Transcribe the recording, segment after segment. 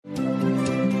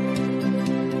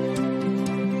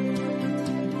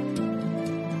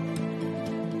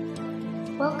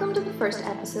Welcome to the first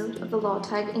episode of the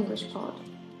Lawtag English Pod.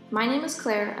 My name is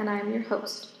Claire and I am your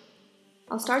host.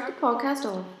 I'll start the podcast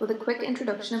off with a quick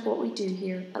introduction of what we do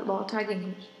here at Lawtag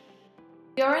English.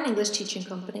 We are an English teaching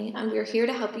company and we are here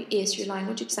to help you ace your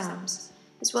language exams,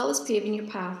 as well as paving your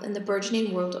path in the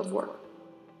burgeoning world of work.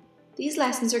 These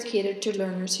lessons are catered to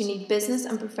learners who need business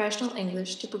and professional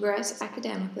English to progress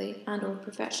academically and/or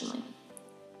professionally.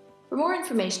 For more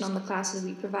information on the classes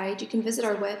we provide, you can visit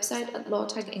our website at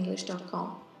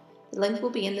lawtagenglish.com. The link will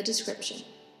be in the description.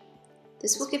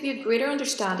 This will give you a greater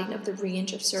understanding of the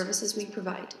range of services we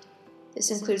provide. This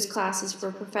includes classes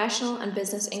for professional and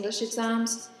business English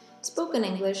exams, spoken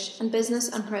English, and business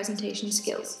and presentation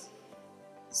skills.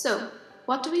 So,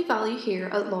 what do we value here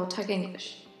at Lawtag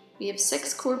English? We have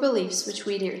 6 core beliefs which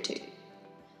we adhere to.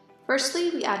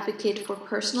 Firstly, we advocate for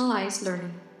personalised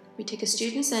learning. We take a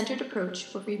student-centred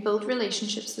approach where we build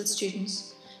relationships with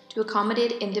students to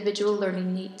accommodate individual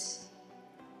learning needs.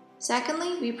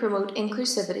 Secondly, we promote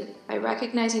inclusivity by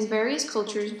recognising various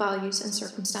cultures, values and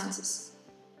circumstances.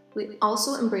 We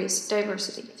also embrace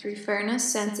diversity through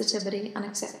fairness, sensitivity and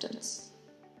acceptance.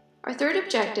 Our third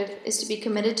objective is to be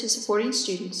committed to supporting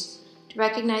students to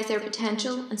recognise their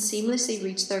potential and seamlessly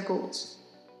reach their goals.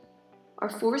 Our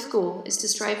fourth goal is to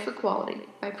strive for quality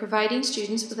by providing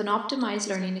students with an optimised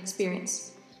learning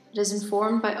experience that is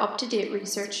informed by up-to-date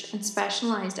research and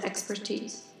specialised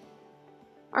expertise.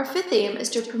 Our fifth aim is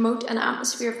to promote an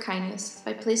atmosphere of kindness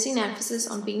by placing emphasis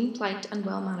on being polite and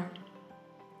well-mannered.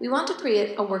 We want to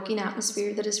create a working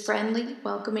atmosphere that is friendly,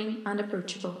 welcoming and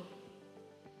approachable.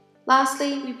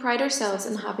 Lastly, we pride ourselves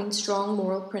in having strong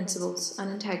moral principles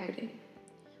and integrity.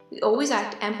 We always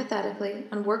act empathetically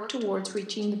and work towards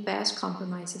reaching the best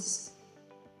compromises.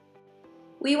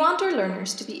 We want our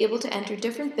learners to be able to enter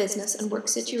different business and work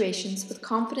situations with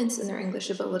confidence in their English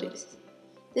abilities.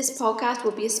 This podcast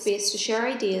will be a space to share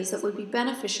ideas that will be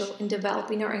beneficial in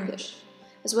developing our English,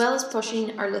 as well as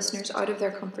pushing our listeners out of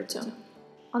their comfort zone.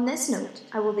 On this note,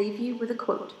 I will leave you with a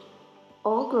quote: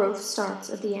 "All growth starts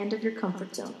at the end of your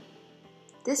comfort zone."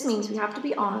 This means we have to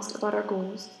be honest about our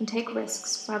goals and take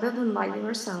risks rather than lie to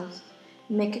ourselves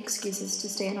and make excuses to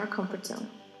stay in our comfort zone.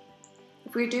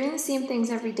 If we're doing the same things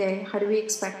every day, how do we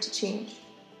expect to change?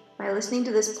 By listening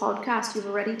to this podcast, you've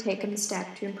already taken a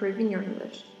step to improving your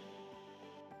English.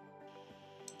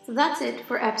 So that's it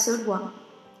for episode 1.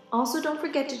 Also, don't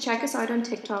forget to check us out on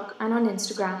TikTok and on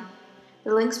Instagram.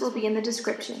 The links will be in the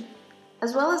description.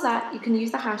 As well as that, you can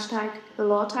use the hashtag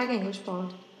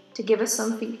 #TheLawtagEnglishPod to give us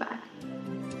some feedback.